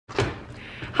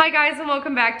Hi guys, and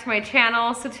welcome back to my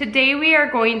channel. So today we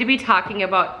are going to be talking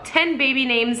about 10 baby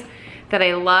names that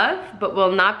I love but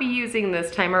will not be using this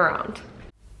time around.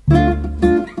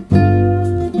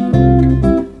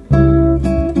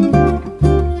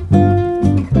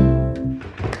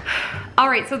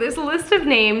 Alright, so this list of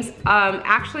names,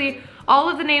 actually all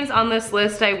of the names on this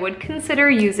list I would consider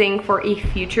using for a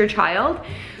future child.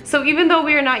 So even though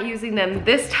we are not using them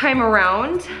this time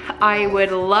around, I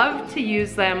would love to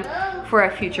use them for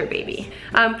a future baby.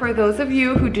 For those of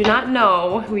you who do not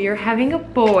know, we are having a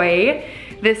boy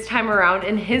this time around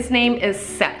and his name is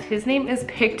set. His name is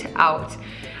picked out.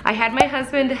 I had my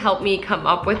husband help me come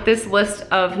up with this list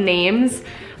of names.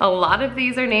 A lot of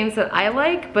these are names that I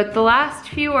like, but the last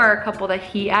few are a couple that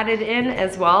he added in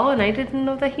as well, and I didn't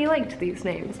know that he liked these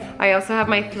names. I also have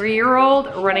my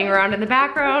 3-year-old running around in the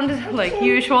background like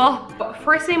usual.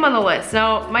 First name on the list.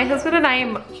 Now, my husband and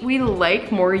I, we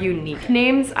like more unique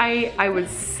names. I would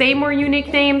say more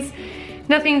unique names.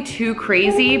 Nothing too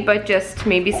crazy, but just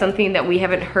maybe something that we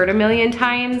haven't heard a million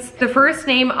times. The first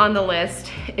name on the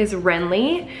list is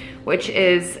Renly, which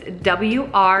is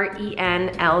W-R-E-N-L-E-Y.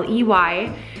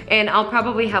 And I'll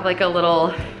probably have like a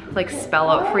little spell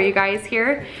out for you guys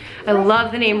here. I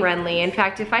love the name Renly. In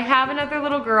fact, if I have another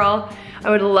little girl,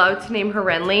 I would love to name her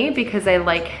Renly because I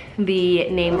like the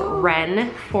name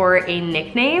Ren for a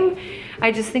nickname.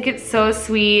 I just think it's so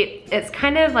sweet. It's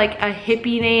kind of like a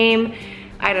hippie name.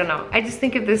 I don't know, I just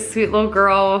think of this sweet little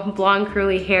girl, blonde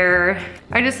curly hair.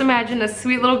 I just imagine a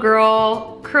sweet little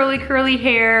girl, curly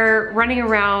hair, running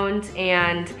around,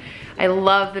 and I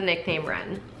love the nickname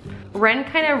Ren. Ren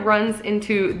kind of runs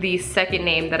into the second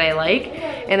name that I like,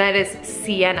 and that is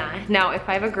Sienna. Now, if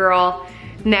I have a girl,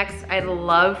 next I'd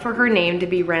love for her name to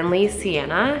be Renly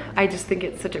Sienna. I just think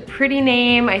it's such a pretty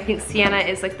name. I think Sienna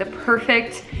is like the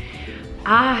perfect,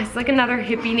 it's like another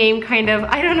hippie name kind of.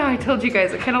 I don't know, I told you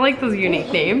guys, I kind of like those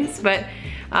unique names, but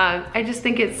I just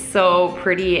think it's so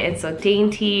pretty and so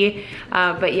dainty,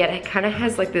 but yet it kind of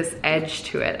has like this edge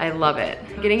to it. I love it.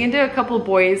 Getting into a couple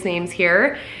boys' names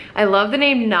here. I love the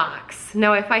name Knox.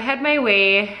 Now, if I had my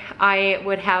way, I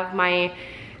would have my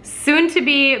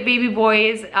soon-to-be baby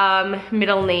boy's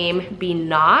middle name be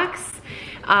Knox,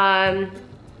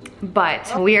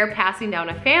 but we are passing down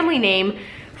a family name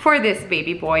for this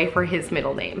baby boy for his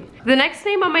middle name. The next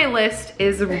name on my list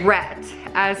is Rhett,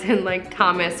 as in like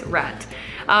Thomas Rhett.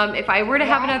 If I were to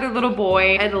have another little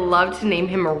boy, I'd love to name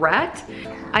him Rhett.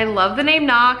 I love the name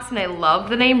Knox and I love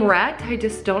the name Rhett. I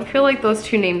just don't feel like those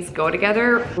two names go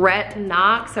together. Rhett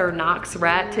Knox or Knox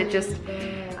Rhett, it just,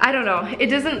 I don't know, it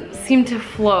doesn't seem to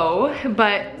flow,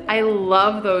 but I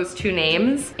love those two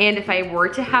names. And if I were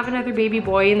to have another baby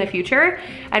boy in the future,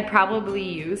 I'd probably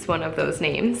use one of those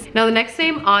names. Now, the next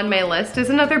name on my list is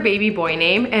another baby boy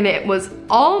name, and it was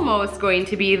almost going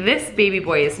to be this baby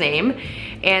boy's name,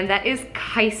 and that is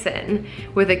Kyson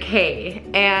with a K.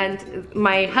 And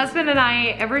my husband and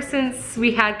I, ever since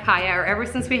we had Kaya, or ever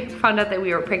since we found out that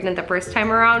we were pregnant the first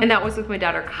time around, and that was with my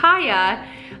daughter Kaya,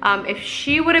 if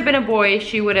she would have been a boy,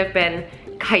 she would have been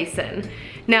Kyson.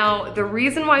 Now, the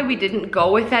reason why we didn't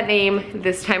go with that name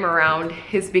this time around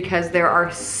is because there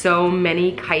are so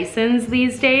many Kysons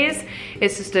these days.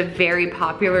 It's just a very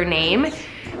popular name.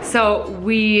 So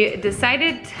we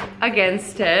decided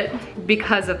against it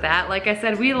because of that. Like I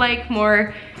said, we like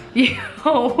more,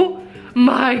 oh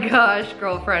my gosh,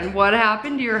 girlfriend, what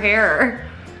happened to your hair?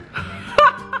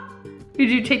 Did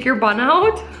you take your bun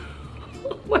out?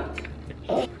 Oh my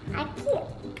gosh. I'm cute.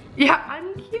 Yeah,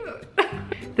 I'm cute.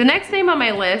 The next name on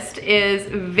my list is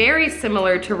very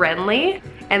similar to Renly,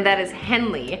 and that is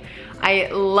Henley. I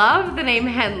love the name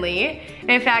Henley.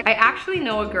 In fact, I actually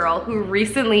know a girl who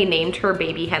recently named her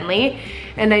baby Henley,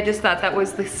 and I just thought that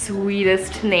was the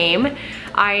sweetest name.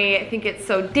 I think it's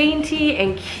so dainty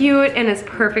and cute and is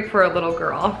perfect for a little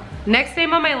girl. Next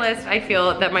name on my list, I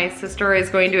feel that my sister is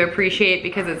going to appreciate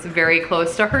because it's very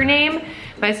close to her name.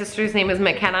 My sister's name is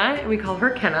McKenna, and we call her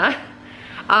Kenna.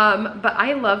 But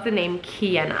I love the name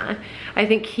Kiana. I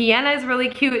think Kiana is really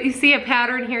cute. You see a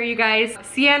pattern here, you guys.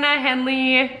 Sienna,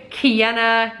 Henley,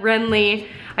 Kiana, Renly.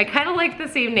 I kind of like the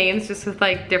same names, just with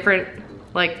like different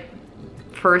like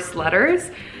first letters.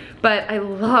 But I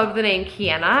love the name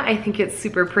Kiana. I think it's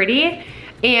super pretty.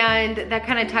 And that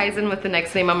kind of ties in with the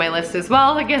next name on my list as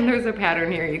well. Again, there's a pattern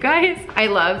here, you guys. I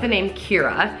love the name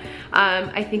Kira.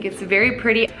 I think it's very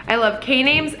pretty. I love K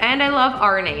names and I love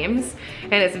R names,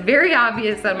 and it's very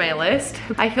obvious on my list.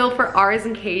 I feel for R's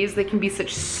and K's, they can be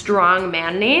such strong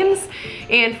man names,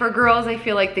 and for girls, I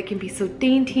feel like they can be so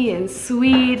dainty and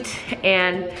sweet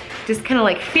and just kind of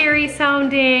like fairy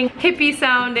sounding, hippie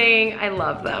sounding. I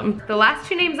love them. The last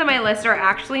two names on my list are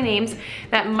actually names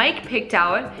that Mike picked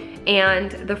out,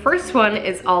 and the first one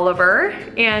is Oliver,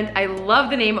 and I love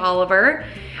the name Oliver.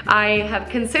 I have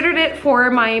considered it for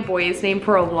my boy's name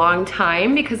for a long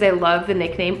time because I love the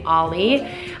nickname Ollie.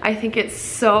 I think it's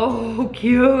so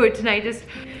cute, and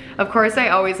of course, I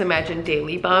always imagine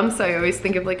Daily Bum, so I always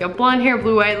think of like a blonde hair,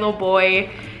 blue-eyed little boy,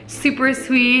 super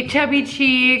sweet, chubby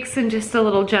cheeks, and just a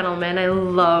little gentleman. I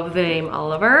love the name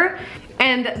Oliver.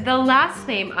 And the last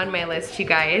name on my list, you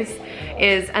guys,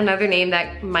 is another name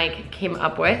that Mike came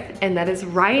up with, and that is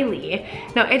Riley.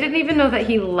 Now, I didn't even know that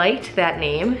he liked that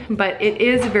name, but it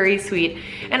is very sweet.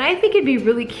 And I think it'd be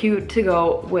really cute to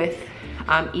go with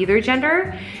either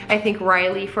gender. I think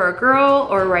Riley for a girl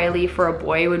or Riley for a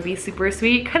boy would be super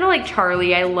sweet. Kind of like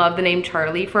Charlie. I love the name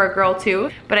Charlie for a girl too,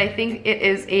 but I think it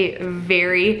is a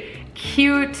very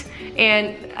cute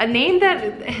and a name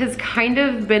that has kind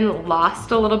of been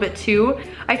lost a little bit too.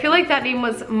 I feel like that name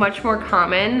was much more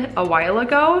common a while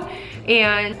ago,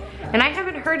 and I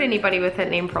haven't heard anybody with that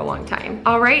name for a long time.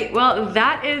 All right, well,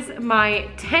 that is my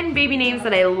 10 baby names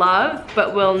that I love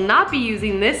but will not be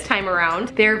using this time around.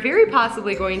 They're very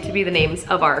possibly going to be the names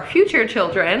of our future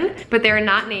children, but they're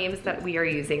not names that we are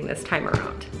using this time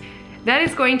around. That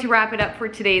is going to wrap it up for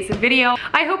today's video.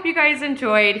 I hope you guys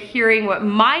enjoyed hearing what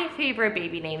my favorite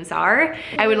baby names are.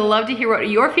 I would love to hear what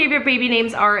your favorite baby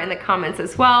names are in the comments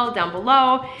as well, down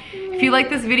below. If you like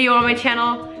this video on my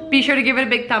channel, be sure to give it a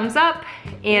big thumbs up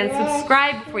and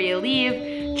subscribe before you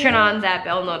leave. Turn on that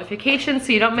bell notification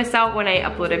so you don't miss out when I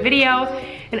upload a video.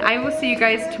 And I will see you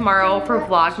guys tomorrow for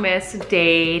Vlogmas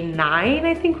day 9,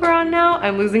 I think we're on now.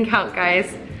 I'm losing count,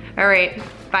 guys. All right,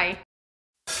 bye.